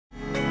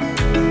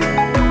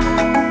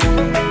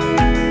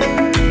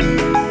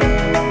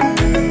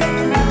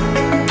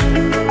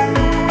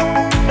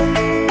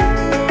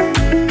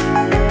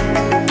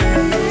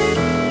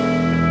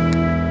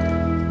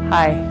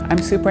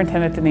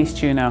Superintendent Denise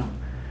Juneau.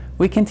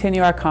 We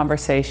continue our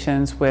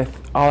conversations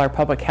with all our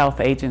public health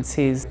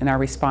agencies in our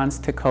response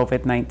to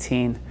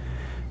COVID-19.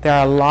 There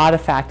are a lot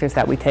of factors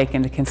that we take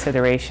into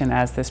consideration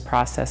as this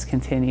process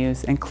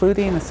continues,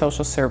 including the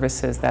social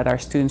services that our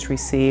students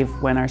receive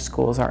when our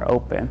schools are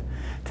open.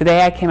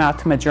 Today I came out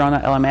to Madrona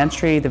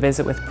Elementary to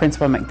visit with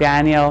Principal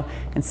McDaniel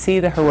and see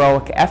the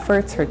heroic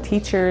efforts her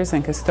teachers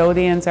and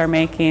custodians are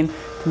making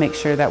to make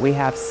sure that we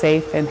have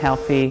safe and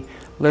healthy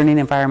learning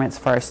environments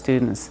for our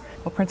students.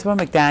 Well, Principal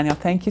McDaniel,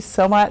 thank you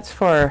so much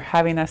for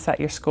having us at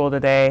your school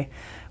today.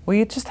 Will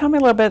you just tell me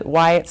a little bit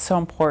why it's so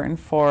important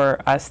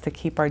for us to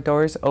keep our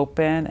doors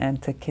open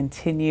and to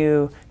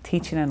continue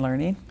teaching and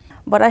learning?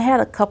 But I had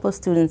a couple of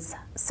students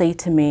say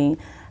to me,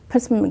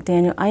 Principal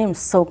McDaniel, I am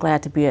so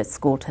glad to be at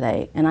school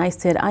today. And I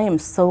said, I am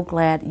so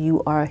glad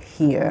you are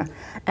here.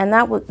 And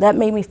that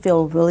made me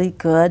feel really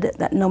good,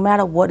 that no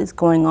matter what is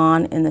going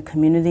on in the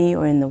community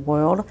or in the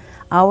world,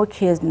 our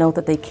kids know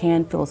that they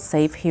can feel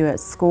safe here at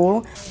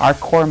school. Our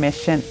core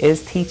mission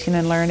is teaching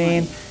and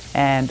learning,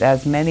 and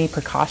as many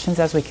precautions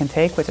as we can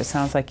take, which it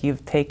sounds like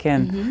you've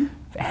taken,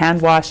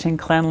 hand washing,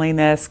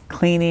 cleanliness,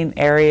 cleaning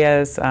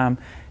areas,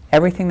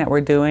 everything that we're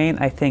doing,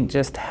 I think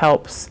just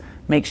helps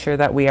make sure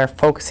that we are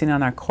focusing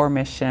on our core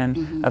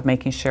mission of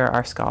making sure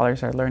our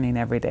scholars are learning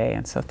every day.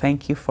 And so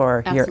thank you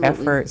for your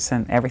efforts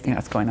and everything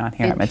that's going on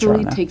here at Madrona.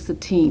 It truly takes a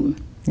team.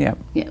 Yep.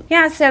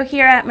 Yeah, so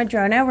here at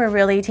Madrona, we're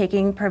really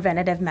taking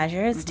preventative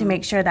measures to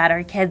make sure that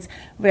our kids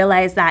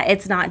realize that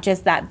it's not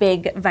just that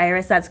big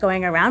virus that's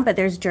going around, but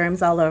there's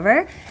germs all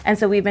over. And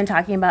so we've been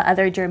talking about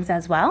other germs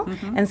as well.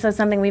 And so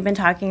something we've been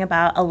talking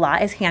about a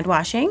lot is hand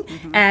washing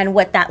and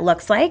what that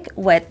looks like,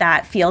 what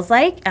that feels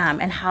like,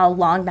 and how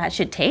long that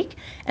should take.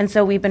 And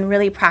so we've been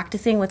really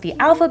practicing with the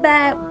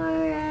alphabet.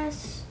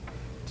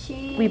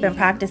 We've been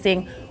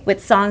practicing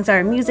with songs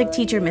our music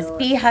teacher, Miss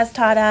B, has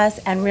taught us,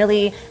 and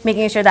really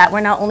making sure that we're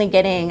not only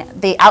getting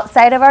the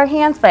outside of our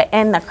hands, but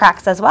in the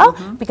cracks as well,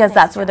 because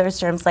that's where those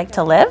germs like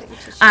to live.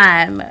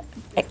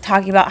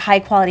 Talking about high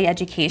quality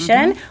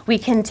education, we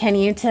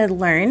continue to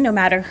learn no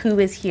matter who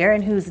is here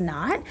and who's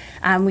not.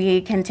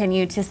 We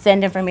continue to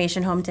send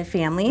information home to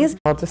families.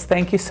 Well, just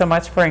thank you so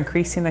much for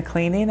increasing the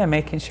cleaning and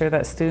making sure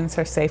that students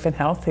are safe and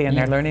healthy in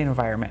their learning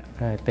environment.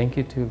 Thank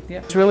you too.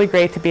 It's really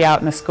great to be out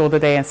in the school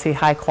today and see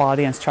high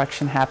quality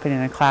instruction happening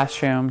in a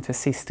classroom, to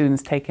see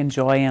students taking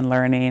joy in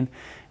learning.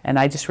 And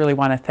I just really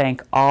want to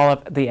thank all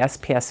of the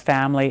SPS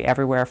family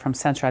everywhere from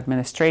central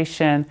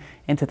administration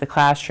into the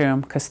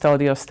classroom,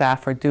 custodial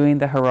staff for doing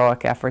the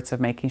heroic efforts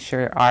of making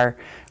sure our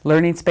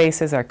learning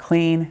spaces are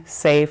clean,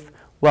 safe,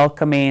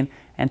 welcoming,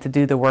 and to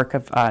do the work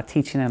of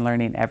teaching and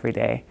learning every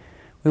day.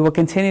 We will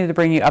continue to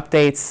bring you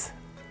updates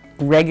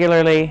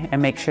regularly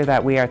and make sure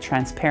that we are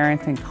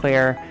transparent and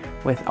clear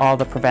with all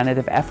the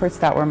preventative efforts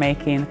that we're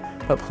making.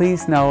 But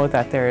please know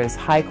that there is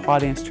high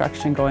quality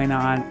instruction going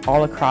on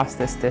all across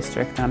this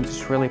district, and I'm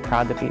just really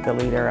proud to be the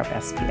leader of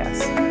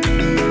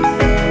SPS.